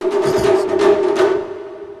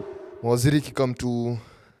Waziri kikam to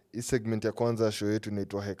hii segment ya kwanza show yetu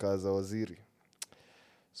inaitwa Heka za Waziri.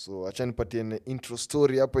 So acha nipatie intro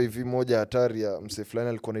story hapa hivi moja hatari ya mse fulani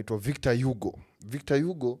alikuwa anaitwa Victor Hugo. Victor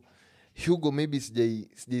Hugo maybe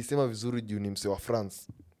sijaisema vizuri juu ni mse wa France.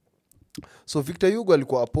 So Victor Hugo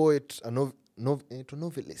alikuwa a poet, a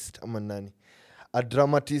novelist ama nani? A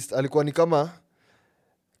dramatist, alikuwa ni kama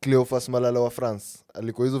Cleophas Malala wa France.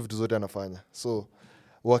 Alikuwa hizo vitu zote anafanya. So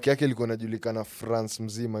wake yake ilikuwa inajulikana France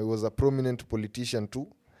mzima. He was a prominent politician too.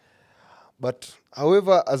 But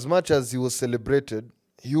however, as much as he was celebrated,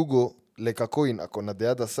 Hugo, like a coin, akona the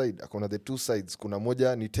other side, akona the two sides. Kuna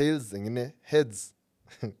moja ni tails, zingine heads.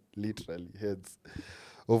 Literally heads.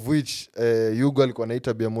 Of which Hugo alikuwa na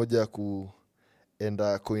tabia moja ya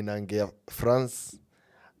kuenda koinangea France,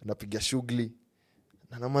 anapiga shughuli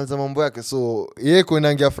na anamaliza mambo yake. So yeye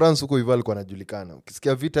koinangea France huko hivyo alikuwa anajulikana.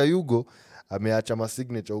 Ukisikia vita Hugo ameacha ma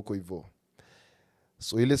signature huko hivyo.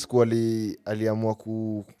 So ile siku aliamua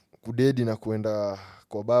kudedi na kuenda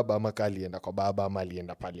kwa baba ama alienda kwa baba ama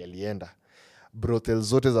alienda pale alienda. Brothel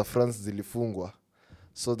zote za France zilifungwa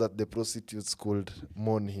so that the prostitutes could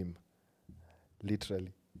mourn him.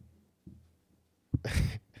 Literally.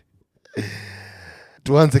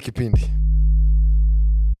 Tuanze kipindi.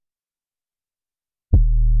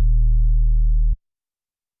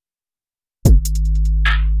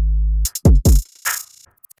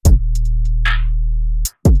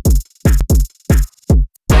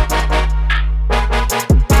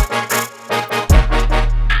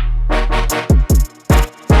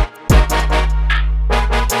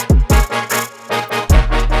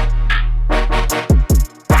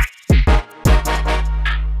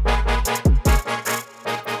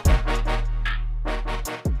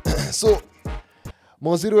 So,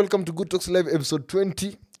 Mawaziri, welcome to Good Talks Live episode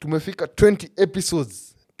 20. Tumefika 20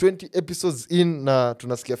 episodes. 20 episodes in na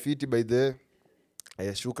tunasikia fiti by the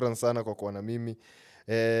shukran sana kwa kuwa na mimi.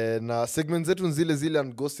 Na segment zetu zile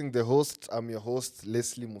and ghosting the host. I'm your host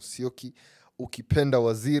Leslie Musioki. Ukipenda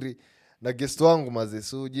Waziri. Na guest wangu mazee.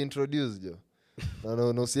 So, jiintroduce jo.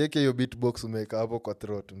 Na usiweke hiyo beatbox umeweka hapo kwa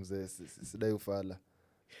throat mzee. Sidai ufala.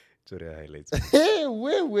 Story highlights.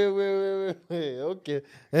 We. Okay.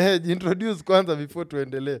 Introduce kwanza before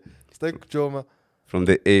tuendelee. Sitaki kuchoma. From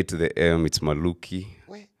the A to the M, it's Maluki.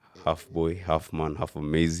 Half boy, half man, half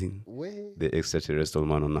amazing. The extraterrestrial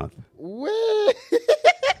man on earth.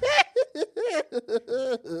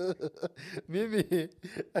 Mimi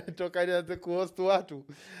toka nianze kuhost watu.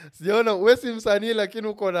 Sijaona wewe si msanii lakini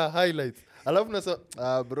uko na highlights. Alafu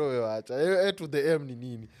nasema bro wewe acha. A to the M ni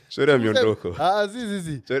nini? Story ya miondoko.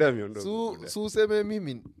 Zizi. Story ya miondoko. So useme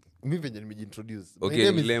mimi venye nimejintroduce.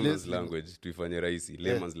 Okay, ni layman's language. Tuifanye rahisi.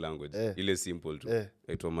 Layman's language. Ile simple tu.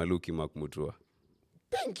 Aitwa Maluki Makmutua.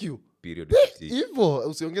 Thank you. Period. Hivyo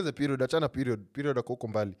usiongeze period, achana period ako huko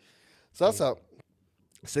mbali. Sasa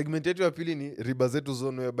segment yetu ya pili ni riba zetu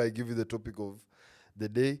zone whereby I give you the topic of the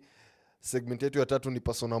day. Segment yetu ya tatu ni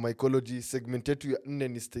personal mycology. Segment yetu ya 4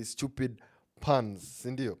 ni stay stupid puns,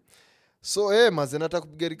 ndio. So maze nataka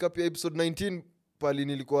kupiga recap ya episode 19 pali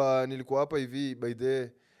nilikuwa hapa hivi by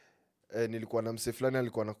the nilikuwa na mse fulani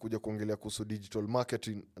alikuwa anakuja kuongelea kuhusu digital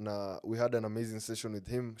marketing na we had an amazing session with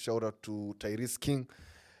him. Shout out to Tyrese King.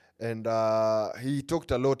 And he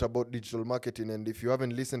talked a lot about digital marketing, and if you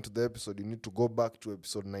haven't listened to the episode, you need to go back to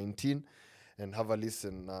episode 19 and have a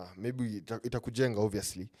listen. Maybe itakujenga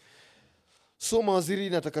obviously. So Mawaziri,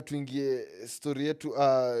 nataka tuingie story yetu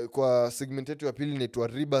kwa segment yetu ya pili inaitwa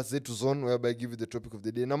riba zetu zone whereby I give you the topic of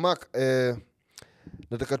the day. Na Mark,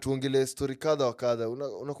 nataka tuongelee story kadha wa kadha.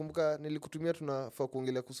 Unakumbuka nilikutumia tunafaa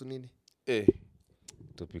kuongelea kuhusu nini?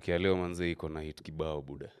 Topic ya leo manze iko na hit kibao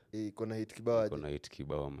buda. Iko na hit kibao aje? Iko na hit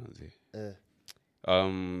kibao manze.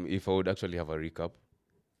 If I would actually have a recap,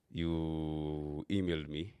 you emailed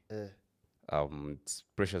me. It's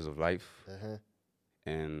pressures of life.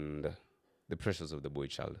 And the pressures of the boy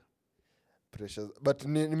child. Pressures. But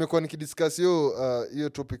nimekuwa nikidiscuss hiyo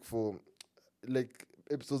topic for like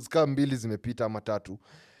episodes kama 2 zimepita ama 3.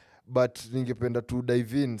 But ningependa to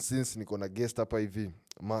dive in since niko na guest hapa hivi.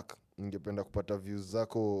 Mark, ningependa kupata views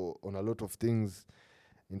zako on a lot of things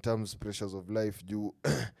in terms pressures of life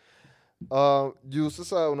juu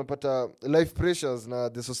sasa unapata life pressures na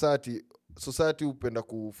the society upenda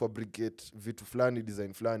kufabricate vitu fulani,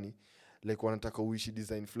 design fulani, like wanataka uishi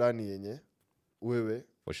design fulani yenye wewe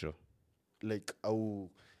for sure like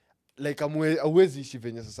hauwezi ishi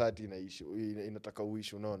venye society inaishi, inataka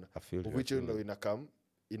uishi, unaona, which ndio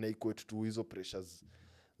ina equate to hizo pressures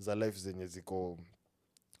za life zenye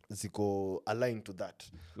ziko aligned to that.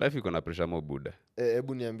 Life iko na pressure mo buda.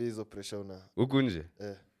 Hebu niambie hizo pressure una huku nje.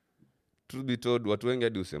 Truth be told, watu wengi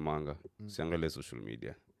hadi usemanga usiangalie social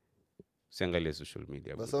media. siangalie social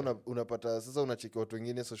media. Basa unapata sasa unacheki watu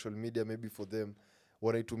wengine social media maybe for them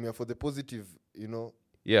wanaitumia for the positive, you know.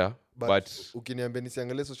 Yeah, but ukiniambia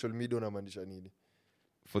nisiangalie social media unamaanisha nini?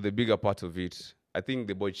 For the bigger part of it, I think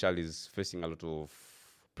the boy child is facing a lot of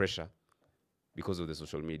pressure because of the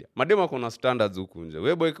social media. Madema kuna standards huku nje.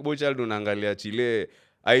 Wewe boy child unaangalia chile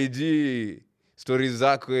IG stories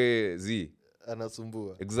zake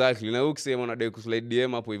anasumbua. Exactly. Na ukisema unadai kuslide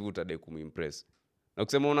DM hapo hivi utadai kumimpress. Na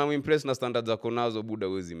ukisema unamimpress na standards zako nazo buda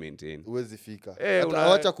huwezi maintain. Huwezi fika.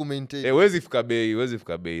 Unaacha ku maintain. Huwezi fika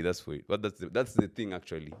bei, that's for it. But that's the thing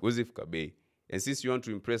actually. Huwezi fika bei. And since you want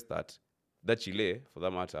to impress that chile for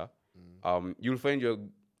that matter, you'll find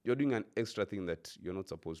you're doing an extra thing that you're not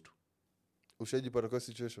supposed to. Ushajipata kwa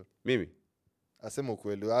situation? Mimi asema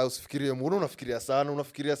ukweli. Usifikirie, mbona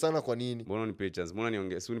unafikiria sana kwa nini? Mbona ni pages? Mbona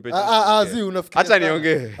niongee? Si ni pages. Unafikiria. Acha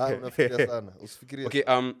niongee. Unafikiria sana. Usifikirie. Okay,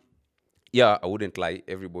 yeah, I wouldn't lie.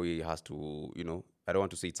 Everybody has to, you know, I don't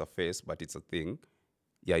want to say it's a phase, but it's a thing.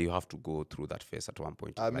 Yeah, you have to go through that phase at one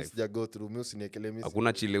point in life. Mimi sija go through, mimi usiniekelee mimi.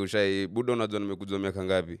 Hakuna chile ushai. Buda unajua nimekujua miaka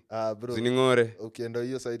ngapi? Bro. Ziningore. Okay, ndio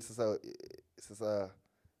hiyo side sasa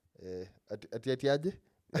ati aje?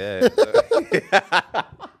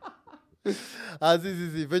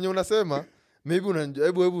 Zizi venye unasema maybe unajua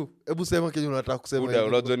hebu sema kenye unataka kusema. Buda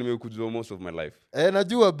unajua nimekujua most of my life.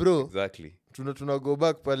 Najua bro. Exactly. Tuna go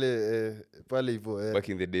back pale hivyo back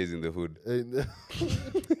in the days in the hood.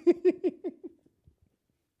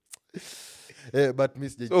 But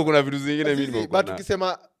miss so kuna vitu zingine mimi nimekuwa. But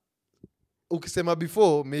ukisema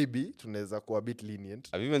before maybe tunaweza kuwa a bit lenient.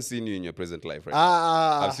 I've even seen you in your present life, right?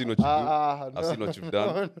 I've seen what you do. I've seen what you've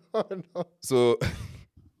done. No. So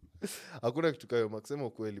hakuna kitu kayo kusema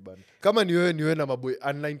ukweli bana. Kama ni wewe na maboy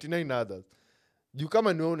and 99 others. Juu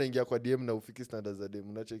kama ni wewe unaingia kwa DM na ufiki standards za DM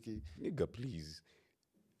unacheki. Nigga please.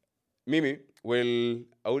 Mimi, well,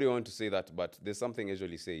 I wouldn't want to say that, but there's something I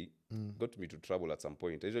usually say got me to trouble at some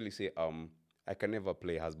point. I usually say I can never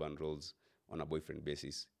play husband roles on a boyfriend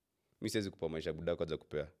basis. Mimi siwezi kupa maisha budako aje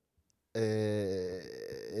kupea.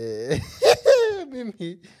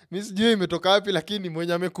 Mimi sijui imetoka wapi lakini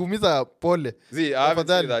mwenye amekuumiza pole. See, I haven't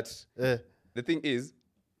said that. The thing is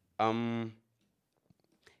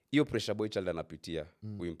hiyo pressure boy child anapitia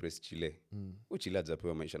kuimpress chile. Uchile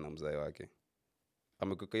hajapewa maisha na mzae wake.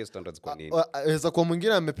 Amekuweka hiyo standards kwa nini? Aweza kwa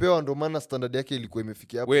mwingine amepewa ndio maana standard yake ilikuwa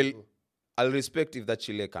imefikia hapo. Well, I'll respect if that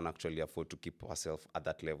chile can actually afford to keep herself at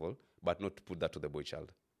that level, but not to put that to the boy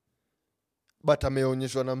child. But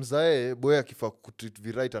ameonyeshwa na mzae boy akifaa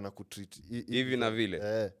kutreat right ana kutreat hivi na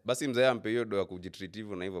vile. Basi mzae ampe hiyo doa kujitreat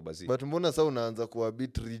hivyo na hivyo basi. But mbona sasa unaanza kuwa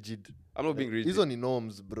bit rigid? I'm not being rigid. Hizo ni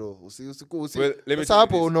norms bro. Sasa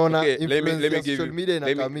hapo unaona influence ya social media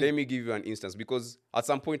inakamia. Let me give you an instance because at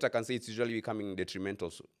some point I can say it's usually becoming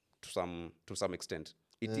detrimental to some extent.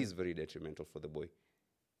 It is very detrimental for the boy.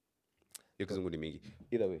 Kizungu ni mingi.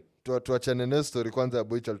 Either way. Tuachane na story kwanza ya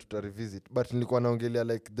boy child tuta revisit. But nilikuwa naongelea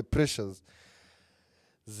like the pressures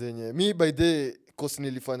zenye mi by the course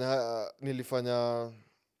nilifanya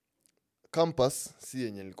campus si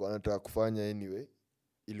yenye nilikuwa nataka kufanya anyway,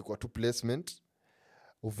 ilikuwa tu placement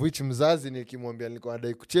of which mzazi nikimwambia nilikuwa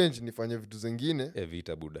nadai kuchange nifanye vitu zingine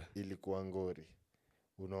vita buda ilikuwa ngori,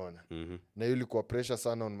 unaona. Na hiyo ilikuwa pressure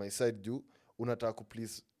sana on my side juu unataka ku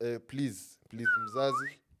please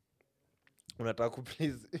mzazi, unataka ku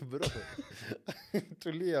please bro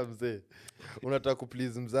tulia mzee, unataka ku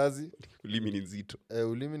please mzazi, ulimi ni nzito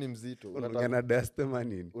ulimi ni mzito, unataka dust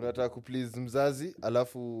manini, unataka ku please mzazi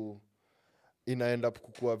alafu inaenda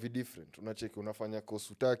kukua different, unacheki unafanya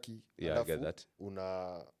course utaki alafu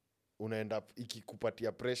unaenda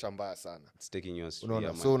ikikupatia pressure mbaya sana, it's taking you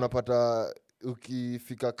so unapata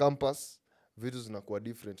ukifika campus vitu zinakuwa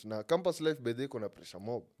different, na campus life by the way kuna pressure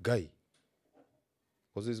mob guy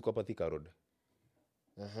kozi ziko hapa Thika Road.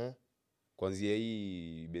 Kwanzia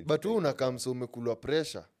hii but unakaa mso umekulwa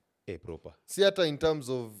pressure proper, si hata in terms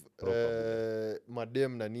of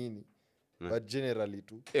madem na nini but generally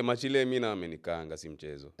tu machile mimi na amenikaanga si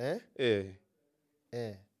mchezo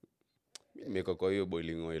nimeka kwa hiyo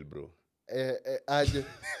boiling oil bro aje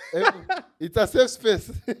it's a safe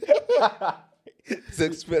space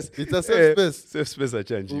safe space, it's a safe space, safe space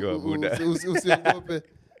achanjiwa buda usiogope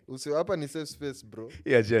hapa ni safe space bro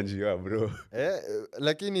achanjiwa bro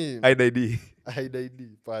lakini hide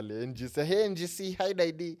ID pale NGC hide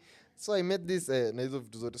ID, so I made this na hizo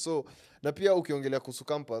vitu zote. So na pia ukiongelea kuhusu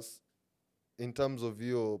campus in terms of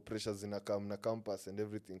your pressures zinakam na campus and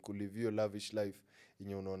everything, kulive your lavish life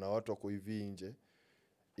yenye unaona watu wako hivi nje,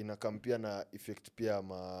 inakampia na effect pia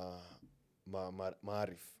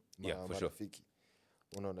maarifu marafiki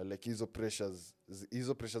sure. Unaona like hizo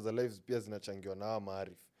pressures za lives pia zinachangiwa na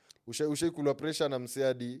maarifu. Ushaikula pressure na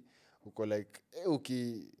msiadi uko like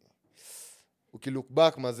uki look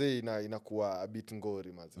back mazee inakuwa a bit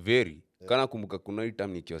ngori mazee. Very. Kana kumbuka kuna hii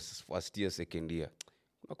time nikiwa first year second year.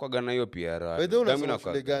 Kwa gana hiyo pia raha. By the way unasoma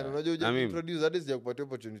shule gani? Unajua ujiintroduce hadi sijakupatia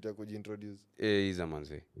opportunity ya kujiintroduce. Iza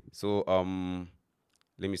manze. So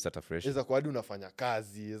let me start afresh. Iza kwa hadi unafanya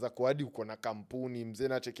kazi, iza kwa hadi uko na kampuni, mzee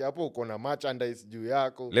na cheki hapo uko na merchandise juu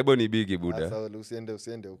yako. Lebo ni big buda. Sasa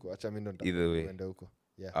usiende huko. Acha mimi ndo nitakwenda huko.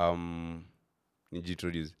 Yeah.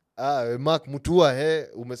 Nijiintroduce. Mark Mutua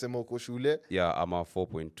umesema uko shule? Yeah, I'm a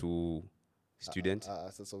 4.2 student.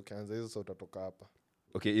 Sasa ukianza hizo sasa utatoka hapa.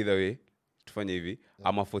 Okay, either way, tufanye hivi.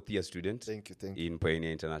 Yeah. I'm a 4th year student. Thank you. In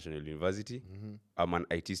Pioneer International University. I'm an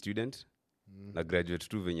IT student. Na graduate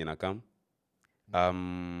tu venye na come.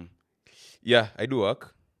 Yeah, I do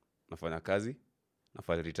work. Nafanya kazi.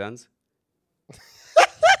 Nafanya returns.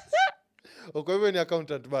 Uko hivyo ni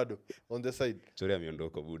accountant bado on the side. Sorry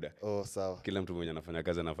ameondoka buda. Sawa. Kila mtu mwenye anafanya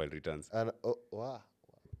kazi anafanya returns. Wow.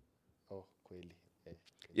 Kweli.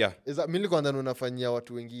 Yeah. Mimi nilikuwa ndani unafanyia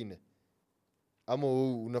watu wengine. Ama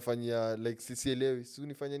unafanyia like sisielewi. Si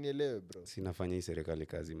unifanya nielewe bro. Sinafanya hii serikali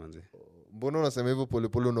kazi manze. Mbona unasema hivyo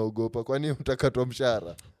polepole unaogopa? Kwani utakatwa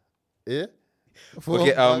mshahara?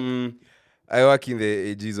 Okay, I work in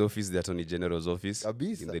the AG's office, the Attorney General's office.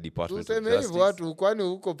 Kabisa. In the Department of Justice. Tuseme watu kwani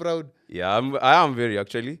uko proud? Yeah, I am very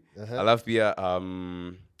actually. I love pia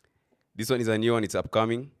this one is a new one, it's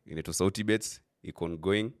upcoming. Inaitwa Sauti Bets, iko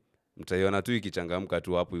ongoing. Mtaiona tu ikichangamka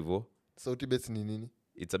tu hapo hivyo. Sauti Bets ni nini?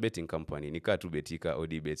 It's a betting company. Nika tu betika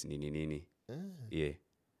OD Bets nini. Yeah.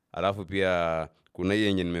 Alafu pia kuna hiyo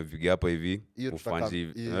yenye nimeviga hapa hivi ufanzi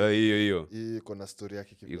hivi. Hiyo iko na story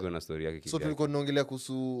yake kidogo. Iko na story yake kidogo. So tulikuwa tunaongelea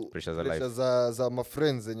kuhusu pressure za my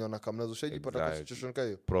friends zenye wanakamnazo. Ushajipata kwa situation kama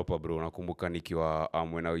hiyo? Proper bro, nakumbuka nikiwa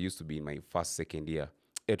when I used to be in my first second year.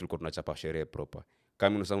 Tulikuwa tunachapa sherehe proper.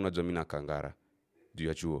 Kama unajua mimi na Kangara juu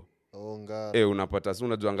ya chuo. Ngara. Unapata si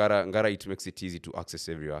unajua Ngara it makes it easy to access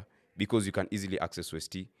everywhere because you can easily access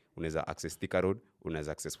West. Unaweza access Thika Road,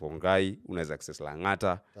 unaweza access Fongai, unaweza access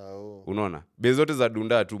Langata. Unaona? Base zote za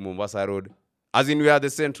Dunda tu Mombasa Road. As in we are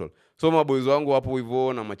the central. So my boys wangu hapo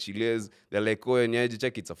hivyo na machiles, they're like, nyaje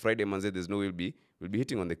check it's a Friday manze, there's no will be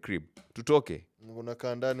hitting on the crib. Tutoke.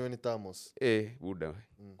 Unakaa ndani wewe ni Thamos. Buda.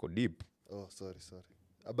 Ko deep. Sorry.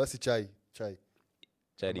 Basi chai. Chai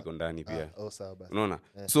iko ndani pia. Sawa basi. Unaona?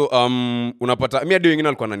 So unapata mimi hadi wengine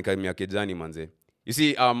walikuwa wananikamia kejani manze. You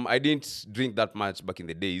see, I didn't drink that much back in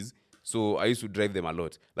the days, so I used to drive them a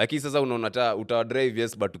lot. Like sasa unaona uta drive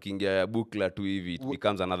yes, but ukiingia bukla tu hivi it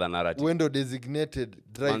becomes another narrative. Window designated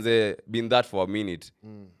drive. Manze, been that for a minute.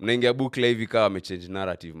 Mnaingia bukla hivi kama amechange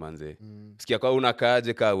narrative manze. Sikia kwa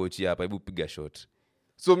unakaaje kaa watch hapa, hebu piga shot.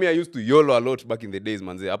 So me I used to YOLO a lot back in the days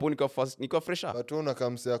manze. Hapo niko fresh up. But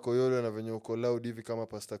unakamse yako YOLO na venye uko loud hivi kama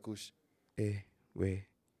Pastor Kush.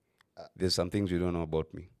 There's some things you don't know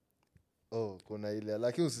about me. Kuna ile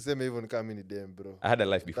lakini usiseme hivyo ni kama mimi ni dem bro. I had a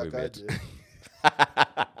life before you met.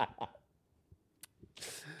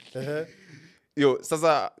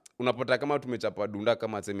 Sasa unapata kama tumechapa Dunda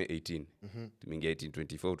kama tuseme 18. Tumeingia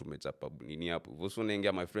 1824 tumechapa nini hapo. Hivyo so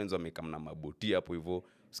naingia my friends wamekamna maboti hapo hivyo.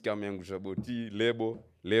 Sikia ameangusha boti,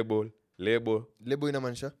 label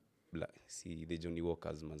inamaanisha? See the Johnny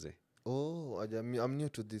Walkers manze. I'm new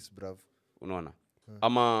to this bruv. Unaona?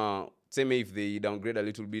 Ama same if they downgrade a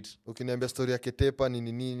little bit. Ukiniambia story ya Ketepa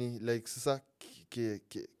nini like sasa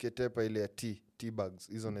Ketepa ile ya tea bags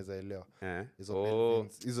hizo naweza elewa.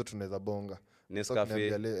 Hizo tunaweza bonga. Nescafe.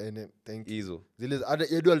 Thank you. Hizo. Zile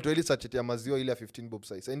Edu alitoa ile sachet ya maziwa ile ya 15 bob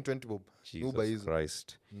size, 20 bob. Uba hizo.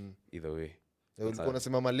 Christ. Either way. Ulikuwa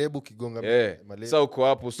unasema malebu kigonga malebu. So uko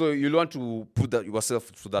hapo. So you want to put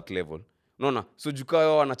yourself to that level. Unaona? So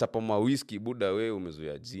jukao wanachapa ma whisky buda wewe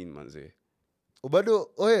umezoea gin manze.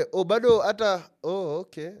 Bado hata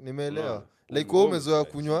okay nimeelewa. Like wewe umezoea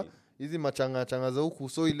kunywa hizi machanga za huku,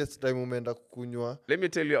 so ile time umeenda kukunywa. Let me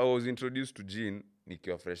tell you, I was introduced to gin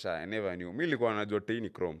nikiwa fresh. I never knew. Mimi nilikuwa najua tini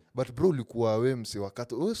chrome. But bro ulikuwa wewe msi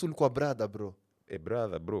wakati. Wewe ulikuwa brother bro.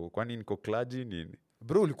 Brother bro. Kwani niko clergy nini?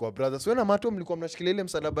 Bro ulikuwa brother. So na mato mlikuwa mnashikilia ile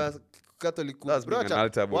msalaba ya Catholic. That's bro, being an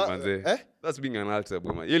altar boy manze. That's being an altar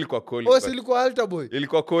boy man. Ilikuwa calling. Si ilikuwa altar boy.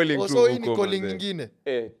 Ilikuwa calling tu. So hii ni calling nyingine.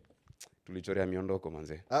 Tulichorea miondoko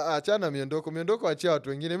manze. Achana miondoko achia watu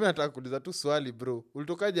wengine. Mimi nataka kuuliza tu swali bro.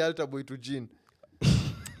 Ulitokaje altar boy to gin?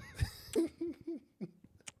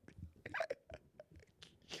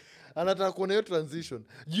 Anataka kuona hiyo transition.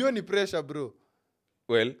 Hiyo ni pressure bro.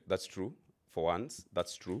 Well, that's true. For once,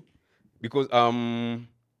 that's true. Because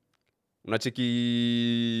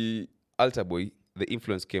unacheki altar boy, the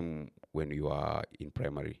influence came when you are in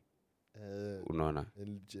primary. Unaona?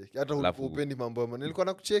 Nilicheki. Hata upendi mambo ama nilikuwa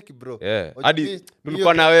nakucheki bro. Hadi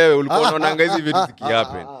tulikuwa na wewe ulikuwa unaonanga hizi vitu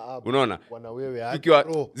zikihappen. Unaona? Kwa wewe hadi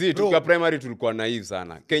tukiwa primary tulikuwa naive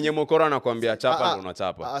sana. Kenye mokoro anakuambia chapa ndio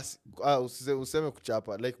unachapa. Useme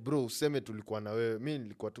kuchapa. Like bro, useme tulikuwa na wewe. Mimi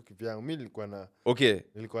nilikuwa tu kivyangu. Mimi nilikuwa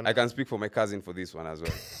na I can speak for my cousin for this one as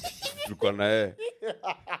well. Tulikuwa na yeye.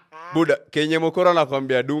 Buda, kenye mokoro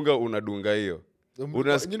anakuambia dunga unadunga hiyo.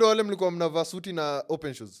 Wale mlikuwa mnavaa suti na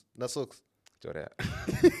open shoes na socks. Chorea.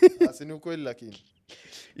 Asini ukweli lakini.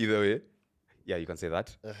 Either way. Yeah, you can say that.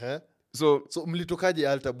 So mlitokaje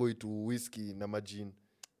altar boy to whiskey na majin?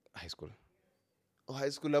 High school.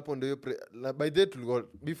 High school hapo ndio by the tulikuwa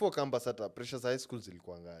before campus hata pressures high school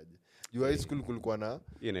zilikuwa ngaje? High school kulikuwa na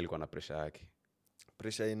yeye ilikuwa na pressure yake.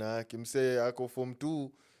 Pressure ina yake. Msee ako form 2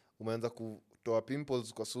 umeanza kutoa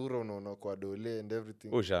pimples kwa sura unaona kwa dole and everything.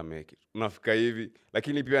 Make it. Unafika hivi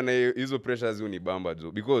lakini pia na hizo pressures unibamba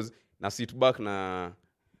jo because na sit back na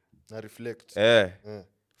reflect.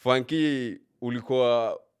 Funky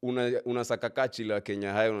ulikuwa unasaka kachi la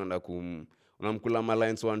Kenya High unaenda unamkula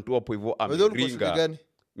malines 1 2 hapo hivyo amringa.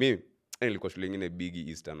 Mimi nilikuwa shule nyingine big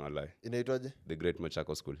Eastern walai. Inaitwaje? The Great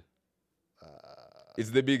Machako School.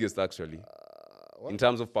 It's the biggest actually. In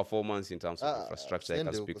terms of performance, in terms of infrastructure, I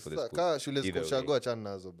can speak for the school. Ka shule zikushagua achana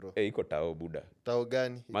nazo bro. Iko Tao Buda. Tao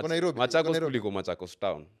gani? Iko Nairobi. Machako School iko Machako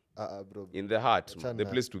town. Bro. In the heart, the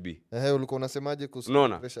place to be. Ulikuwa unasemaje kuhusu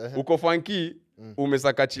pressure? Uko Funky,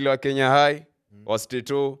 umesaka Chile wa Kenya High, wa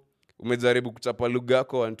Stato, umejaribu kuchapa lugha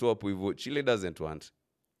yako and hapo hivyo. Chile doesn't want.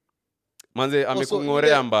 Manze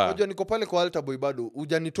amekungorea mbaya. Unajua niko pale kwa altar boy bado.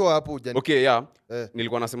 Hujanitoa hapo Okay, yeah.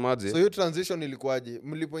 Nilikuwa nasemaje? So hiyo transition ilikuwaje?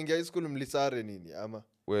 Mlipoingia high school mlisare nini ama?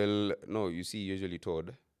 Well, no, you see usually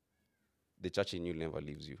told the church in you never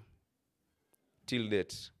leaves you. Till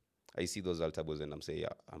date I see those altar boys and I'm saying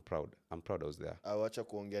yeah, I'm proud I was there. Acha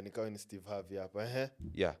kuongea nikawa ni Steve Harvey hapa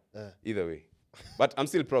Yeah. Either way. But I'm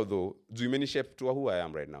still proud though. Do you many shape to who I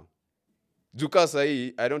am right now? Juka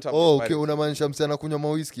sahi I don't have okay, unamaanisha msichana kunywa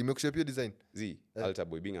mawhisky imekushapia design altar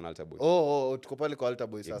boy being an altar boy. Tuko pale kwa altar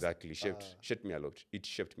boy sasa. Exactly, shaped me a lot. It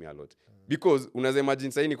shaped me a lot. Because unaweza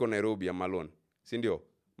imagine sahi niko Nairobi ya Malone, si ndio?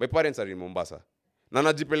 My parents are in Mombasa. Na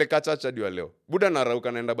najipeleka church hadi leo. Buda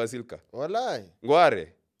narauka naenda Basilika. Walai.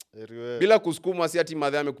 Ngware. Bila kusukuma si ati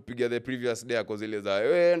madhe amekupigia the previous day ako zile za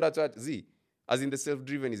enda church as in the self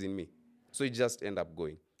driven is in me. So it just end up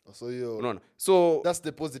going. So that's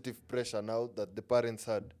the positive pressure now that the parents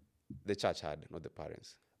had. The church had, not the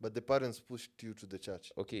parents. But the parents pushed you to the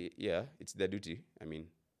church. Okay, yeah, it's their duty. I mean,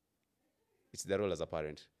 it's their role as a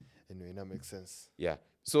parent. Anyway, that makes sense. Yeah.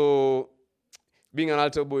 So being an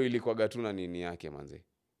altar boy ilikuwa gatuna nini yake manze.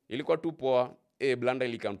 Ilikuwa tu poa. Blanda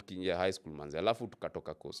ilikam tukiingia high school manze. Alafu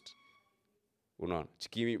tukatoka coast. Unaona?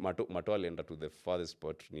 Chikimi mato alienda to the farthest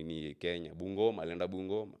spot nini Kenya. Bungoma, alienda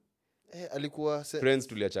Bungoma. Alikuwa friends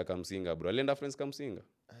tuliacha Kamsinga bro. Alienda friends Kamsinga.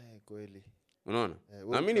 Kweli. Unaona?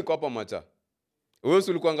 Na mimi niko hapa Macha. Wewe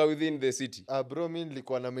ulikuwa within the city. Bro mimi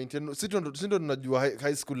nilikuwa na maintain. Sisi ndo tunajua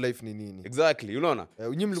high school life ni nini. Exactly, unaona?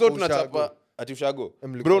 So tunachapa ati ushago.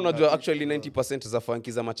 Bro unajua actually 90% za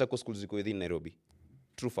funky za Machako schools ziko within Nairobi.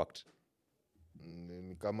 True fact.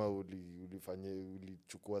 Ni kama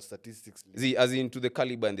ulichukua statistics. As in to the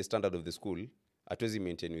caliber and the standard of the school, hatuwezi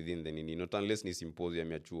maintain within the nini. Not unless ni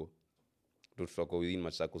symposium ya chuo. Tutatoka within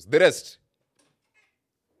Machako. The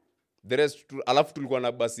rest alafu tulikuwa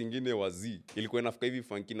na basi nyingine wazi. Ilikuwa inafika hivi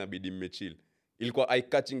funky na bidi mmechill. Ilikuwa eye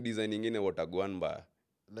catching design nyingine watagoan mbaya.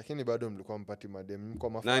 Lakini bado mlikuwa mpati madem, mko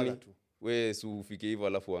mafala tu. Wewe si ufike hivyo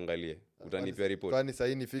alafu uangalie. Utanipea report. Kwani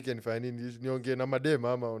sasa nifike nifanye nini? Niongee na madem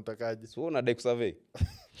ama unatakaje? So una deck survey.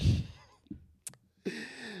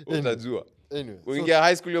 Utajua. Anyway, uingia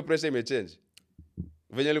high school your pressure imechange.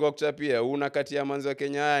 Venye alikuwa kuchapia una kati ya manzi wa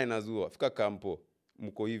Kenya haya inazua. Fika kampo.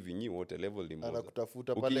 Mko hivi nyi wote level ni moja.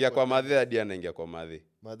 Anakutafuta pale. Ukiingia kwa madhe hadi anaingia kwa madhe.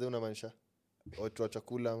 Madhe unamaanisha? Watu wa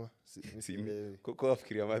chakula ama kwa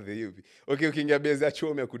fikiria madhe hivi. Okay, ukiingia base ya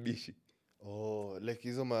chome ya kudishi. Like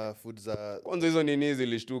hizo ma food za kwanza hizo nini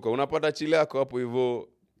zilishtuka. Unapata chile yako hapo hivyo.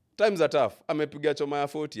 Times are tough. Amepiga choma ya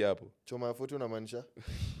 40 hapo. Choma ya 40 unamaanisha?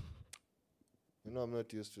 You know I'm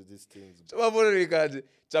not used to these things. Choma 40 nikaje.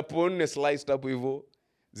 Chapo nne sliced hapo hivyo.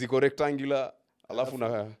 Ziko rectangular. Alafu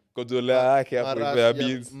na kodolea yake hapo ya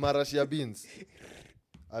beans. Marashi ya beans.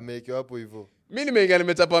 Amewekewa hapo hivyo. Mimi nimeingia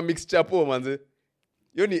nimechapa mix chapo manze.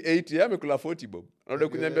 Hiyo ni 80, amekula 40 bob. Unataka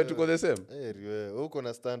kuniambia tuko the same? Wewe uko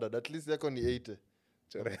na standard. At least yako ni 80.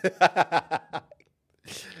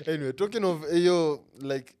 Anyway, talking of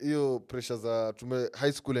hiyo pressure za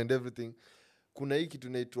high school and everything. Kuna hiki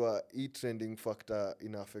tunaitwa trending factor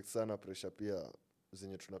ina affect sana pressure pia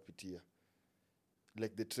zenye tunapitia.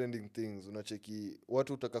 like the trending things, unacheki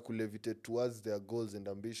watu utaka kulevitate towards their goals and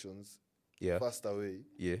ambitions fast away,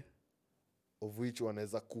 of which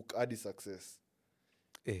wanaweza cook hadi success.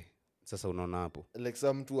 Sasa unaona hapo like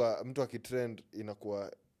some mtu akitrend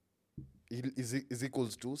inakuwa is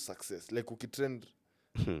equals to success. Like ukitrend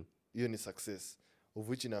hiyo ni success, of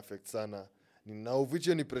which ina affect sana na of which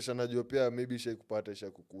ni pressure najua pia maybe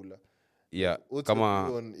kupata kukula.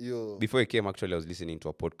 Kama before I came, actually I was listening to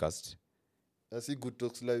a podcast. I see Good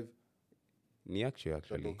Talks Live. Ni actually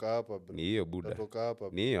Tatoka hapa bro. Ni hiyo buda. Tatoka hapa.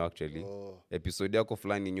 Ni hiyo actually. Episode yako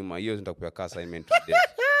fulani nyuma hiyo nitakupa ka assignment today.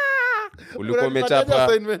 Ulikuwa umechapa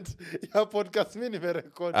assignment ya podcast mimi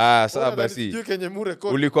nimerecord. Sasa basi. Sijui kenye mu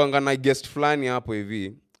record. Ulikuwa ngana guest fulani hapo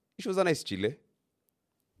hivi. It was a nice chile.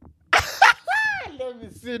 Let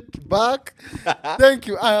me sit back. Thank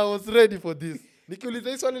you. I was ready for this. Nikiuliza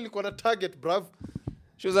hii swali nilikuwa na target, bruv.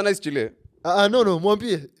 She was a nice chile. No,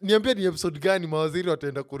 niambie ni episode gani mawaziri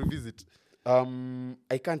wataenda ku revisit.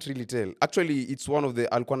 I can't really tell. Actually, it's one of the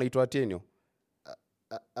alikuwa naitwa Atieno.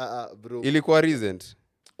 Bro. Ilikuwa recent.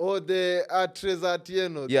 The Treza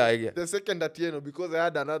Atieno. Yeah. The second Atieno, because I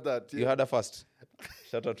had another Atieno. You had her first.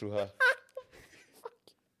 Shout out to her.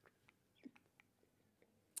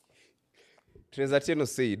 Treza Atieno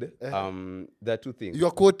said, there are two things. You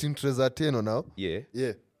are quoting Treza Atieno now?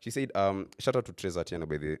 Yeah. She said, shout out to Treza Atieno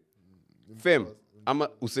by the way. Fame, ama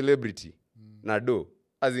celebrity, na do,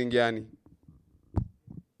 azingiani.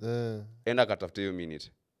 Enda katafute hiyo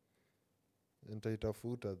minute.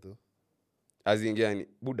 Nitaitafuta though. Azingiani,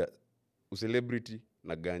 buda, celebrity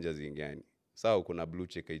na ganja zingiani. Sawa uko na blue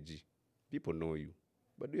check IG. People know you.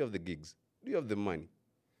 But do you have the gigs? Do you have the money?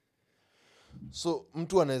 So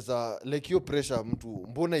mtu anaweza like hiyo pressure mtu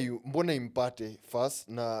mbona impate first,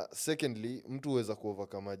 na secondly mtu uweza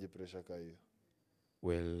kuovercome pressure ka hiyo?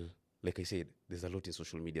 Well, like I said, there's a lot in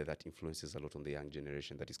social media that influences a lot on the young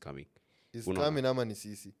generation that is coming. Is coming ama ni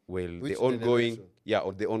sisi? Well, which the ongoing generation?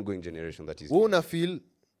 Or the ongoing generation that is. Una feel,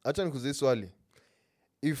 acha nikuulize swali.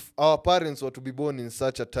 If our parents were to be born in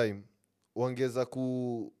such a time, wangeza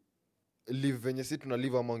ku live venye sisi tuna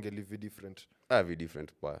live ama wange live different? Very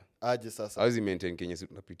different pa. Aje sasa. How's he maintain Kenya sisi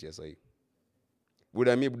tunapitia sasa hivi?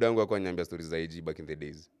 Budangu alikuwa ananiambia stories za IG back in the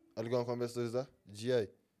days. Alikuwa anakuambia stories za GI?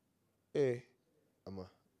 Ama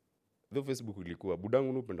the Facebook ilikuwa budangu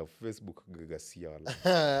unapenda Facebook gagasia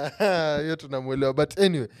wala. Hiyo tunamuelewa, but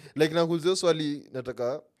anyway, like nakuuliza swali,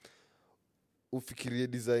 nataka ufikirie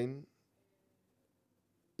design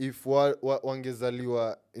if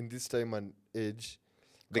wangezaliwa in this time and age,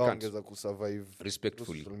 they wangeza kusurvive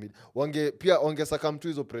respectfully. Wangesaka mtu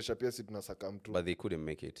hizo pressure pia si tunasaka mtu. But they couldn't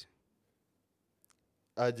make it.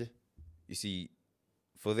 Aje. You see,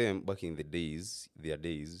 for them back in their days,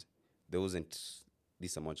 there wasn't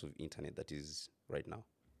this amount of internet that is right now.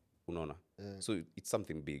 Unaona? So it's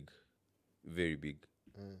something big. Very big.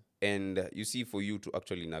 And you see, for you to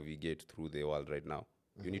actually navigate through the world right now,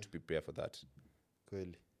 you need to prepare for that.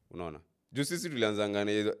 Kweli. Unaona? Juu sisi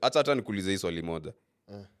tulianzangana hizo. Hata nikuulize hii swali moja.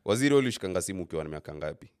 Waziri ulishikanga simu ukiwa na miaka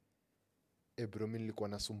ngapi? Bro, mimi nilikuwa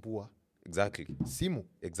nasumbua. Exactly. Simu?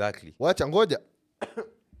 Exactly. Wacha ngoja.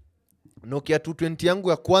 Nokia 220 yangu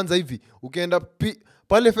ya kwanza hivi, ukienda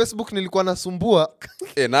pale Facebook nilikuwa nasumbua.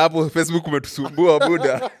 Na hapo Facebook umetusumbua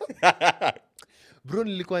buda. Bro,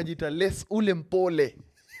 nilikuwa najiita Les ule mpole.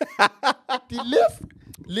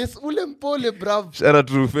 Les ule mpole, bravo. Shout out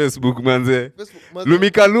to Facebook manze.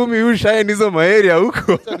 Lumika ushine hizo maeria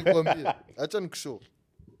huko. Acha nikwambie. Acha nikushow.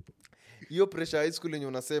 Hiyo pressure high school yenye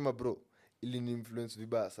unasema bro, ili influence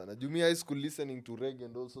vibaya sana. Juu high school listening to reggae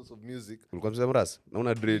and all sorts of music. Ulikuwa mzee mrasa? Na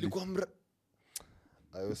una dread.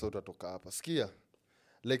 Ayo sasa utatoka hapa. Sikia.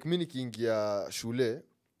 Like mimi nikiingia shule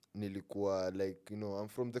nilikuwa like, you know, I'm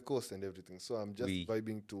from the coast and everything. So I'm just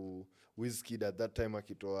vibing to Wizkid at that time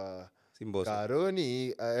akitoa Simbosa.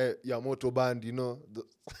 Karoni ya Moto Band, you know.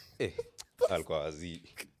 Alikuwa azi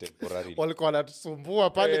temporary. Walikuwa wanatusumbua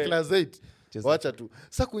pale class 8. Wacha tu.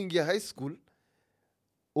 Sasa kuingia high school,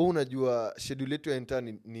 unajua schedule yetu ya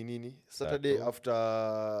intern ni nini? Saturday after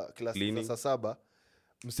class saa 7,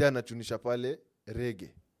 msee anachunisha pale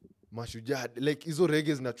reggae. Mashujaa, like hizo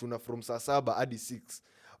reggae zinachuna from saa 7 hadi 6.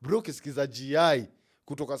 Bro, kisikiza GI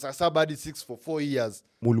kutoka saa 7 hadi 6 for 4 years.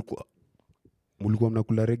 Mulikuwa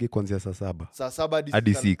mnakula reggae kuanzia saa 7. Saa 7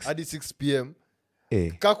 hadi 6 PM.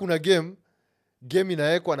 Kaa kuna game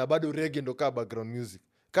inawekwa na bado reggae ndo kaa background music.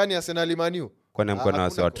 Kani Arsenal Man U? Kwani mko na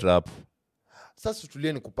wase wa trap? Sasa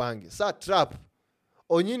tutulie nikupange. Sasa trap.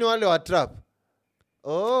 Onyini wale wa trap.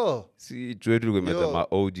 Si twetu kumeta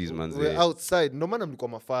OGs manze. We outside. Ndio maana mlikuwa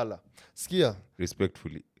mafala. Sikia.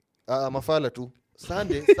 Respectfully. Mafala tu.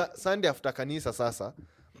 Sunday after kanisa sasa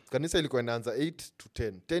kanisa ilikuwa inaanza 8 to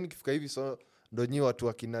 10 kifika hivi, so ndo nyi watu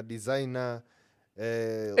wakina designer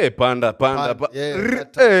panda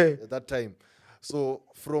that time. So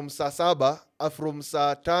from saa 7 from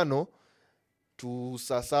saa 5 to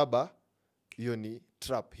saa 7 hiyo ni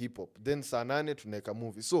trap hip hop, then saa 8 tunaweka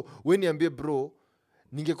movie. So wewe niambie bro,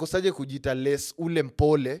 ningekosaje kujita less ule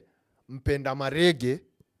mpole mpenda marege,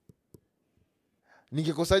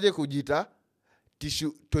 ningekosaje kujita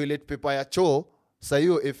tissue toilet paper ya choo saa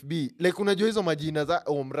hiyo FB, like unajua hizo majina za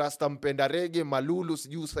mrasta mpenda rege malulu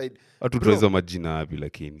sijui side atutoa majina wapi,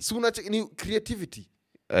 lakini si ni creativity.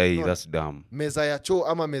 Hey, that's dumb. Meza ya choo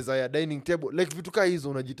ama meza ya dining table, like vitu kama hizo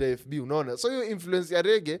unajita FB, unaona. So hiyo influence ya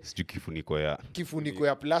rege, sijui kifuniko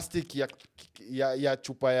ya plastic ya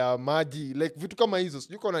chupa ya maji, like vitu kama hizo,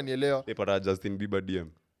 sijui kama unanielewa. Para Justin Bieber DM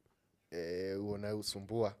uona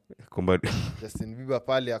usumbua kumba Justin Bieber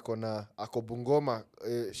pale ako Bungoma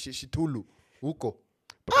Shishitulu huko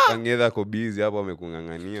ngedha ako busy hapo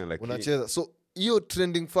amekungangania, lakini unacheza. So hiyo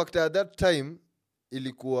trending factor at that time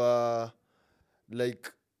ilikuwa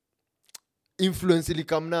like influence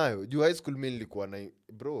ilikam nayo juu high school. Mimi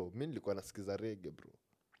nilikuwa nasikiza reggae bro,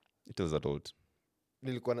 it was adult,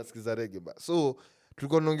 nilikuwa nasikiza reggae so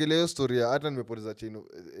tulikuwa tunaongelea hiyo story, hata nimepoteza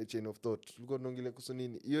chain of thought. Tulikuwa tunaongelea kuhusu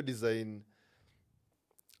nini, hiyo design,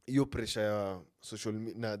 hiyo pressure ya social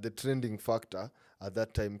media na the trending factor at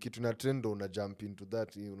that time. Kitu na trend una jump into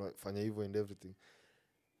that, unafanya hivyo and everything.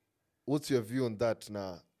 What's your view on that?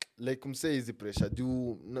 Na like msee hizi pressure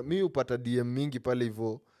juu mimi upata DM mingi pale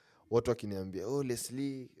hivyo, watu wakiniambia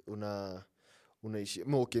Leslie unaishi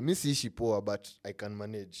okay, mimi siishi poa but I can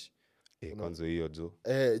manage. Kwanza hiyo jo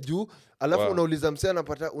juu alafu unauliza msee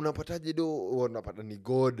unapataje do, unapata ni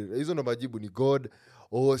God, hizo ndo majibu ni God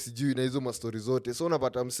sijui na hizo mastori zote. So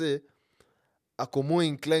unapata msee ako more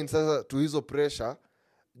inclined sasa to hizo pressure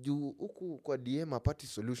juu huku kwa DM apati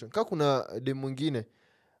solution. Kama kuna dem mwingine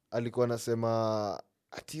alikuwa anasema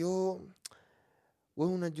ati wewe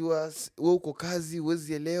unajua wewe uko kazi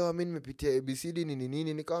huwezi elewa, mimi nimepitia ABCD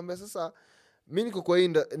nini. Nikamwambia sasa mimi niko kwa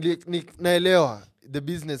naelewa the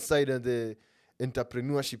business side and the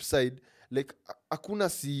entrepreneurship side, like hakuna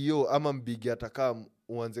CEO ama mbigi atakaa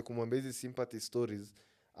uanze kumwambia hizi sympathy stories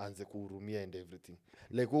aanze kuhurumia and everything.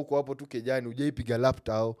 Like huko hapo tu kejani hujaipiga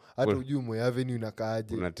laptop hata ujui Moi Avenue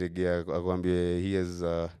inakaaje, unategea akwambie here's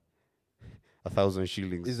 1,000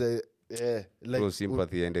 shillings is like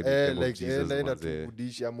sympathy and everything, like naenda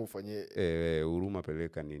tukudishi ama ufanye huruma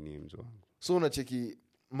peleka nini mzo. So unacheki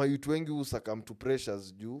mayutu wengi usaka mtu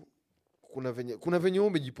pressures juu kuna venye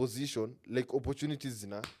umejiposition, like opportunities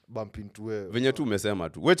zina bump into wewe. Venye tu umesema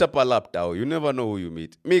tu wewe chapa laptop, you never know who you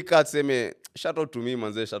meet. Mi kaseme shout out to me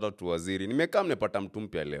manze, shout out to Waziri, nimekaa nimepata mtu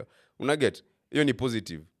mpya leo, una get hiyo ni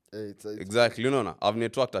positive. It's exactly, you know, I've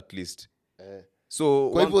networked at least so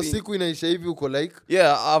kwa hivyo siku inaisha hivi uko like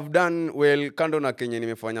I've done well. Kando na Kenya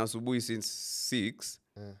nimefanya asubuhi since 6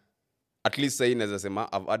 at least say naweza sema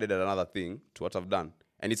I've added another thing to what I've done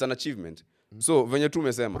and it's an achievement. So venye tu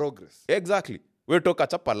umesema progress, exactly. We toka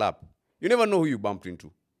chapa lap, you never know who you bumped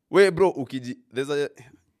into. We bro ukiji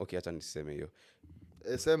okay, acha niseme hiyo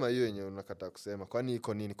sema hiyo yenyewe unakataa kusema. Kwani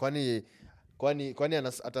iko nini? Kwani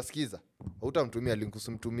atasikiza? Utamtumia link,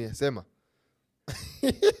 usimtumie, sema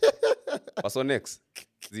Person X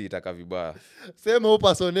itaka vibaya, sema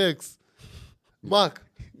Person X Mark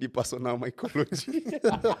ni personal mycology.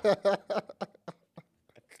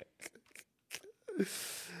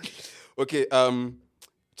 Okay,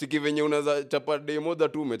 chiki venye unaza chapa day moja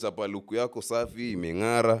tu umechapa luku yako safi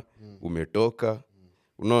imengara, umetoka,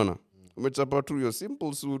 unaona? Umechapa tu your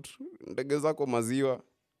simple suit, ndege zako maziwa,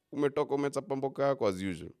 umetoka umechapa mboka yako as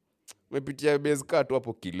usual. Umepitia base cut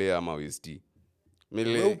hapo Kilea ama West.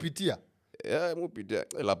 Wewe upitia? Umepitia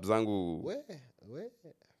lap zangu. We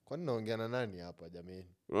kwani naongea na nani hapa jamani?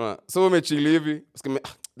 Unaona? So umechill hivi, usikeme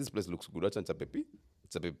this place looks good, acha nichape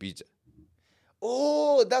picha.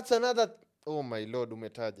 That's another. Oh my lord,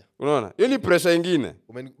 umetaja. Unaona? Hiyo ni pressure nyingine.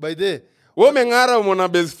 By the wewe umengara umeona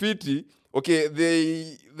base fiti. Okay,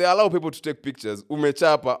 they allow people to take pictures.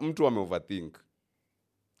 Umechapa, mtu overthink.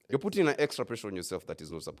 You're putting an extra pressure on yourself that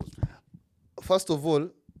is not supposed to. First of all,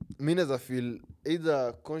 mimi naweza feel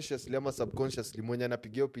either consciously ama subconsciously mwenye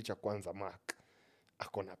anapigia picha kwanza Mark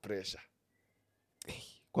ako na pressure.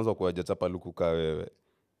 Kwanza kwa hajachapa luku ka wewe.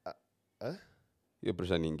 Hiyo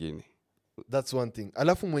pressure nyingine. That's one thing.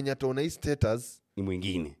 Alafu mwenye ataona hii status ni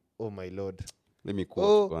mwingine. Oh my lord. Let me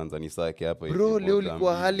quote kwanza nisake hapa hivi. Bro, leo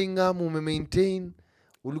ulikuwa Hurlingham umemaintain,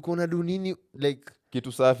 ulikuwa na do nini like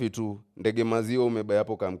kitu safi tu. Ndege maziwa umebaya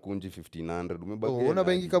hapo kamkunji 1500 umebaki. Una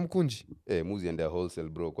bengi kamkunji? Muzi enda wholesale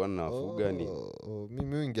bro, kwa nafuga ni.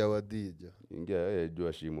 Mimi ingia wadija. Ingia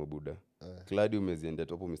jua shimo buda. Cladi umezienda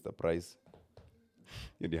topo Mr Price.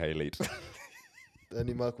 Hiyo ni highlight.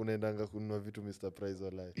 Yaani Mark unaendanga kununua vitu Mr Price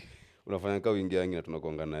wallahi. Unafanya kama uingia na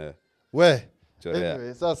tunakonga naye.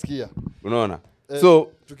 Anyway, sasa sikia. Unaona?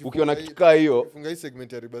 So ukiona kitu kaa hiyo, funga hii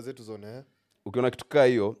segment ya riba zetu zone ukiona kitu kaa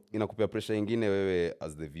hiyo inakupea pressure nyingine wewe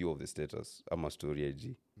as the view of the status ama story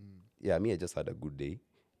IG. Yeah, me I just had a good day.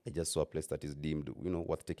 I just saw a place that is deemed,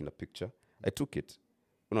 worth taking a picture. I took it.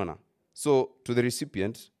 Unaona? So to the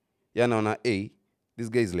recipient, naona this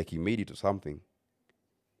guy is like he made it or something.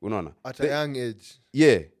 Unaona? At a young age.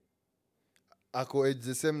 Yeah. Ako age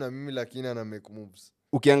the same na mimi lakini ana make moves.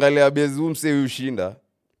 Ukiangalia bezu mse ushinda,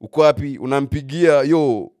 uko wapi? Unampigia,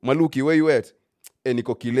 yo, Maluki, where you at?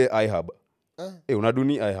 Niko kile iHub.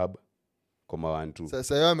 Unaduni iHub. Koma 1 2.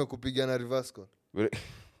 Sasa yeye amekupigia na reverse call.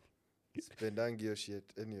 Spendangi yo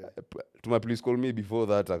shit. Anyway. Tuma please call me before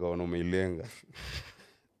that akaona umeilenga.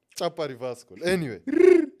 Chapa reverse call. Anyway.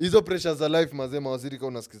 Hizo pressures za life mazema waziri kama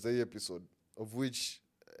unasikiza hii episode of which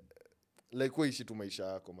like kuishi tu maisha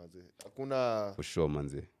yako mazee. Hakuna for sure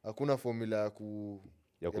manze. Hakuna formula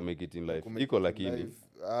ya make it in life. Iko lakini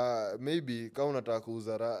maybe kama unataka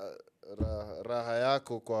kuuza raha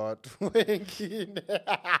yako kwa watu wengine.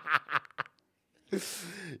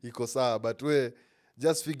 Iko sawa but we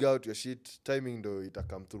just figure out your shit, timing ndo ita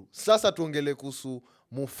come through. Sasa tuongelee kuhusu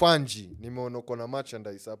Mufanji. Nimeona uko na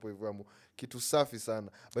merchandise hapo hivyo kitu safi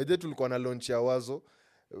sana. By the way tulikuwa na launch ya Wazo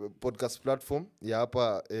podcast platform ya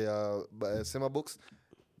hapa Sema Box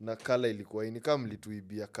na kala ilikuwa ni kama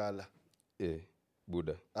mlituibia kala.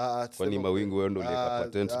 Buda. Kwani mawingu wewe ndo uleka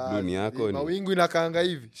patent blue ni yako ni? Mawingu inakaanga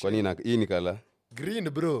hivi. Kwani hii ni kala? Green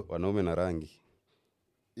bro. Wanaume na rangi.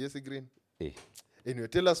 Yes green. Anyway,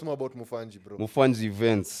 tell us more about Mufanji bro. Mufanji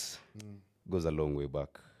events goes a long way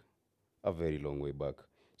back. A very long way back.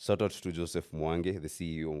 Shout out to Joseph Mwange, the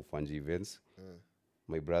CEO of Mufanji events.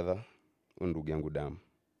 My brother, ndugu yangu dam.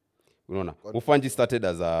 Unaona? Mufanji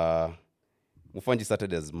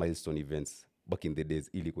started as milestone events back in the days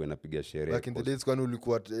ili kwa inapiga sherehe. Back in the days kwani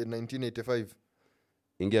ulikuwa 1985?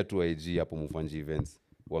 Ingia tu IG hapo Mufanji events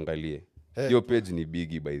uangalie. Hiyo page ni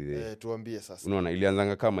bigi by the way. Tuambie sasa. Unaona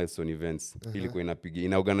ilianzanga kama milestone events ili kwa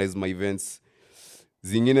inapiga organize my events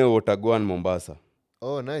zingine Otagoan Mombasa.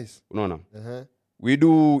 Oh nice. Unaona? We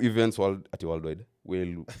do events worldwide.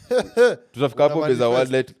 Well, tutafika hapo beza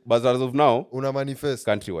worldwide but as of now una manifest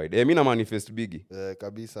countrywide. Mimi na manifest bigi.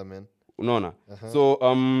 Kabisa man. Unaona? So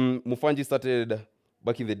Mufanji started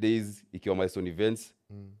back in the days ikiwa milestone events.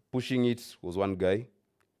 Pushing it was one guy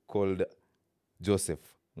called Joseph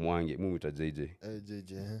Mwange. Mumuita JJ.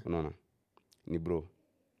 JJ. Unaona? Ni bro.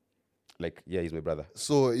 Like he's my brother.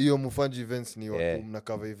 So hiyo Mufanji events ni watu mna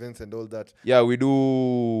cover events and all that. Yeah, we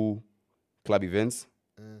do club events.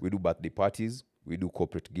 We do birthday parties. We do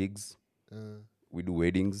corporate gigs. We do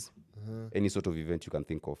weddings. Any sort of event you can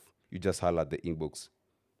think of. You just holler at the inbox.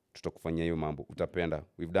 Tutakufanyia hiyo mambo. Utapenda.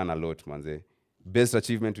 We've done a lot manze. Best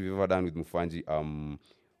achievement we've ever done with Mufanji.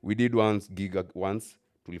 We did once.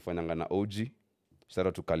 Tulifanyanga na OG. Shout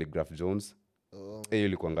out to Calligraph Jones.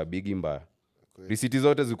 Ilikuanga bigi mbaya. Risiti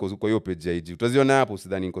zote ziko hiyo page ya IG. Utaziona hapo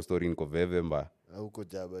sidhani niko story niko veve mbaya. Huko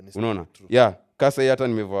jaba ni. Unaona? Yeah, kasa hata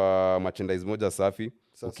nimevaa merchandise moja safi.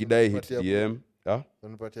 Ukidai hit DM.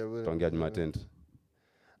 Unipatia wewe. Tuongea Juma tent.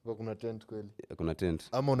 Hapo kuna tent kweli. Kuna tent.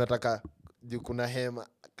 Ama unataka kuna hema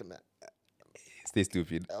kuna stay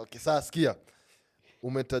stupid. Okay, sasa sikia.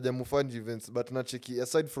 Umetaja Mufanji events but nacheki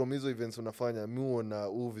aside from hizo events unafanya muona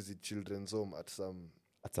visit children's home at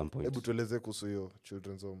some point. Hebu tueleze kuhusu hiyo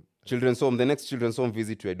children's home. The next children's home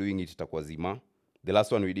visit we are doing it itakuwa Zima. The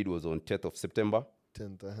last one we did was on 10th of September.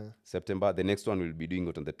 September. The next one we'll be doing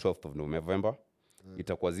it on the 12th of November.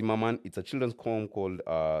 Itakuwa Zima man. It's a children's home called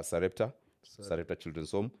Sarepta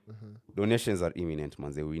Children's Home. Donations are imminent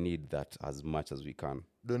manze. We need that as much as we can.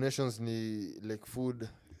 Donations ni like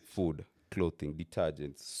food, clothing,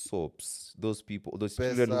 detergents, soaps. Those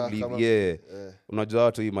children who live unajua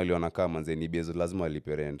watu hii mali wanakaa manze ni bezo lazima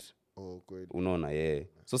walipe rent. Kweli. Unaona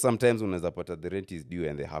so sometimes unaweza pata the rent is due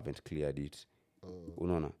and they haven't cleared it.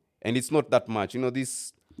 Unaona, and it's not that much,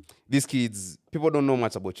 these kids, people don't know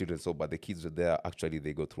much about children, so but the kids are there actually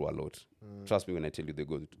they go through a lot. Trust me when I tell you they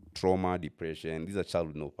go through trauma, depression. These are child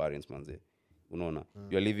with no parents manze. Unaona,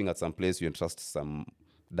 you're living at some place, you entrust some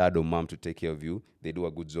dad or mom to take care of you. They do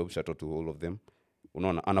a good job. Shout out to all of them.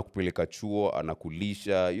 Unaona, anakupeleka chuo,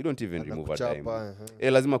 anakulisha, you don't even remove a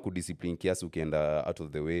dime. Lazima kudiscipline kiasi ukienda out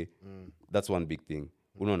of the way. That's one big thing.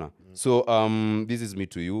 Unaona? So this is me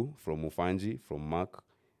to you from Mufanji, from Mark,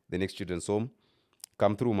 the next children's home.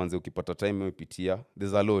 Come through manze ukipata time umepitia.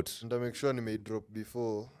 There's a lot. And I make sure ni may drop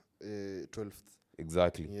before 12th.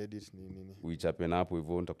 Exactly. Ni edit nini. Uichape na hapo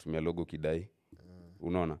hivyo nitakutumia logo kidai.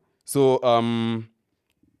 Unaona? So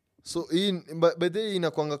so in by the way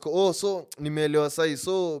inakuanga so nimeelewa sai.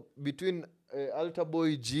 So between Altar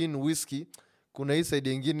Boy, Gin, Whiskey kuna hii side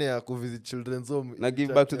nyingine ya kuvisit children's home. Na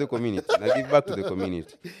give back to the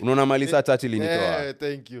community. Unaona mali saa chache linitoa.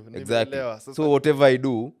 Thank you. Nimeelewa. So whatever I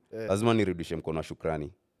do, lazima nirudishe mkono wa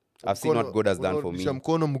shukrani. I've seen what God has done for me.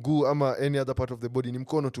 Mkono, mguu ama any other part of the body, ni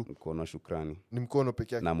mkono tu. Mkono wa shukrani. Ni mkono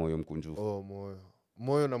peke yake. Na moyo mkunjufu.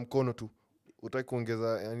 Moyo na mkono tu. Utaki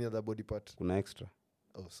kuongeza any other body part? Kuna extra.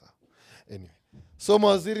 Sawa. Anyway. So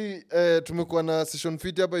mawaziri tumekuwa na session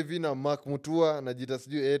fit hapa hivi na Mark Mutua na jita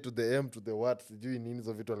sijui A to the M to the what sijui nini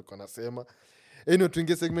hizo vitu alikuwa anasema. Anyway,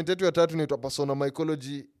 tuingie segment yetu ya 3 inaitwa persona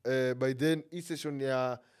mycology. By then hii session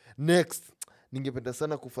ya next ningependa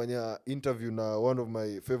sana kufanya interview na one of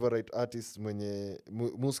my favorite artists mwenye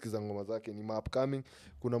musiki za ngoma zake ni upcoming.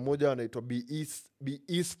 Kuna mmoja anaitwa Be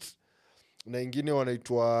East na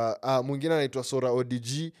mwingine anaitwa Sora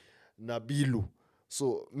ODG na Bilu.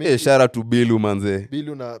 So shout out to Bilu manze.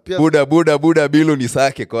 Bilu na pia Buda Bilu ni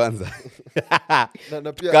sake kwanza.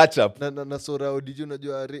 na pia catch up. Na Sora ODG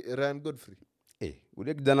unajua Ryan Godfrey.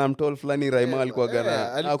 Ule kijana mtol fulani Raima alikuwa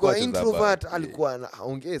gana. Alikuwa introvert, alikuwa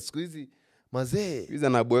anaongea siku hizi mazee. Hizi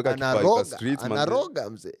anaboeka kipa streets manze. Anaroga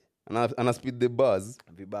mzee. Ana speed the buzz.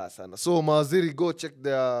 Vibaya sana. So mawaziri, go check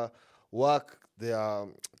their work.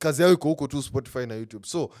 Kazi yao iko huko tu Spotify na YouTube.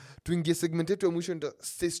 So tuingie segment yetu ya mwisho ndio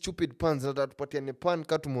Stay Stupid Puns. Na tutapatiane pan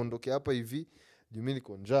katu muondoke hapa hivi. Jumini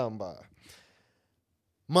niko njaa mbaya.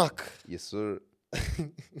 Mark. Yes sir.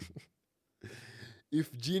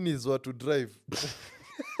 If genies were to drive,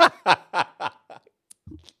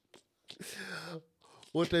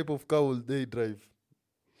 what type of car will they drive?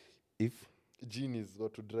 If genies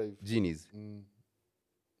were to drive. Genies?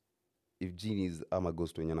 If genies ama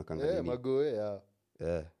ghost wenye nakanga nini? Mago yeah.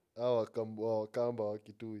 Wakamba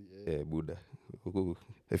wakitui. Buda.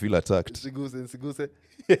 I feel attacked. Siguse.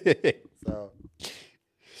 Sawa.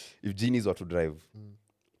 If genies were to drive,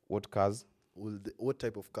 what cars? What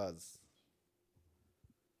type of cars?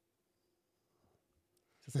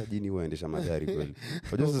 Sasa jini huendesha magari kweli.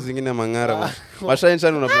 Unajua sasa zingine mangara.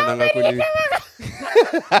 Mashainchani unapendanga kweli.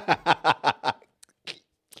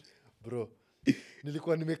 Bro.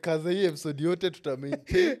 Nilikuwa nimekaza hii episode yote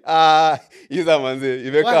tutamaintain. Iza manze,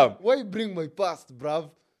 imekam. Why bring my past, bruv?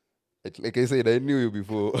 Like I said, I knew you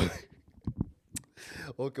before.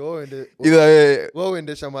 Okay, wewe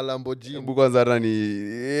uendesha Lamborghini. Hebu kwanza hata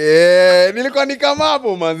nilikuwa nikama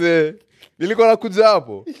hapo manze. Nilikuwa nakuja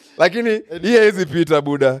hapo. Lakini hii hizi pita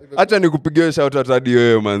buda. Acha nikupigie shout out hadi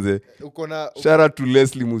wewe manze. Shout out to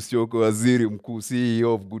Leslie Musioko, waziri mkuu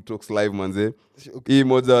CEO of Good Talks Live manze. Hii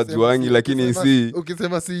moja wa juangi lakini si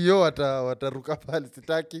ukisema CEO wataruka pale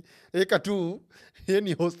sitaki. Eka tu yeye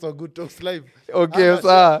ni host wa Good Talks Live. Okay,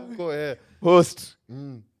 sawa. Host.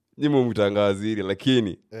 Nyimo mtanga waziri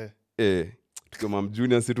lakini tukoma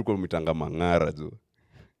junior si tuko mtanga mangara tu.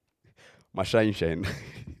 Mashine.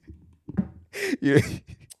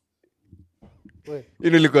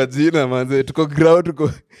 Ino liko jina manze. Tuko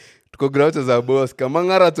ground za boss kama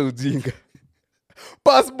ngara tu ujinga.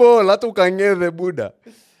 Pass ball hata ukangeze buda.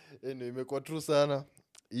 Imekuwa true sana.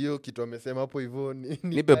 Hiyo kitu amesema hapo hivyo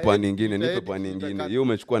nipe pan nyingine. Hiyo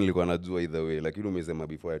umechukua nilikuwa najua either way lakini umesema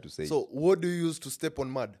before I to say. So what do you use to step on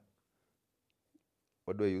mud?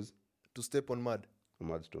 What do I use? To step on mud.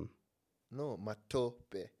 Mudstone. No,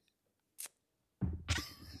 matope.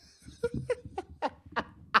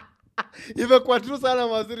 Imekuwa true sana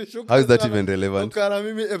mazuri. Shukrani. How is that even relevant? Ukana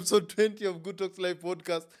mimi episode 20 of Good Talks Live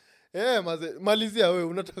podcast. Malizia wewe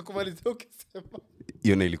unataka kumalizia ukisema.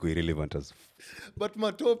 Hiyo na ilikuwa irrelevant as. But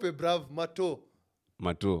matope bruv, mato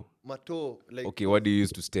like. Okay, what do you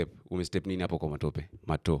use to step? Step nini hapo kwa matope?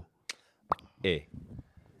 Mato.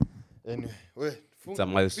 Anyway, it's a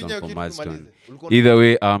milestone for milestone. Either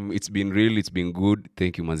way, it's been real, it's been good.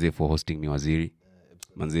 Thank you Manze for hosting me waziri.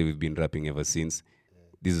 Manze, we've been rapping ever since.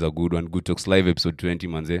 This is a good one. Good Talks Live episode 20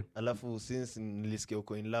 manze. Alafu since nilisikia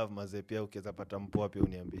uko in love manze, pia ukiweza pata mpoa pia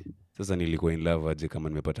uniambie. Sasa nilikuwa in love aje kama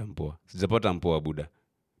nimepata mpoa? Sijapata mpoa buda.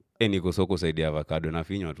 Niko soko side ya avocado na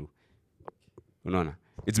finywa tu. Unaona?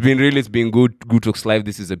 It's been real, it's been good. Good Talks Live,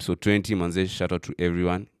 this is episode 20 manze. Shout out to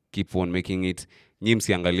everyone. Keep on making it. Nyinyi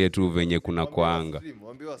msiangalie tu venye kuna kwaanga.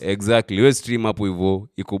 Exactly. We stream hapo hivyo,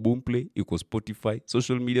 iko Boomplay, iko Spotify,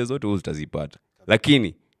 social media zote utazipata.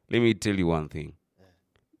 Lakini let me tell you one thing.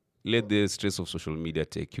 Let the stress of social media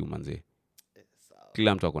take you manze.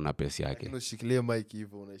 Kila mtu ako na pesa yake. Unashikilia mic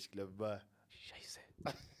hivyo unashikilia vibaya.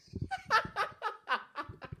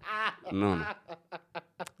 No.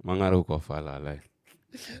 Mangara uko fala life.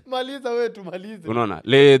 Maliza wewe tumalize. Unaona,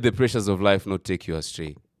 let the pressures of life not take you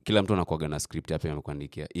astray. Kila mtu anakuwa na script hapa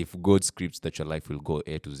amekuandikia. If God scripts that your life will go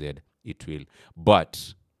A to Z, it will. But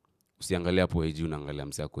usiangalia hapo hivi unaangalia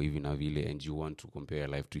msako hivi na vile and you want to compare your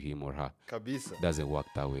life to him or her. Kabisa. Doesn't work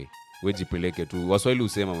that way. Wewe jipeleke tu. Waswahili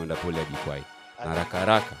usema mwenda pole hadi kwai. Na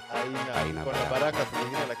haraka haina baraka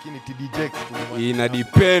zingine lakini TDJ ina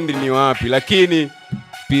depend ni wapi lakini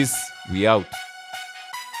peace we out.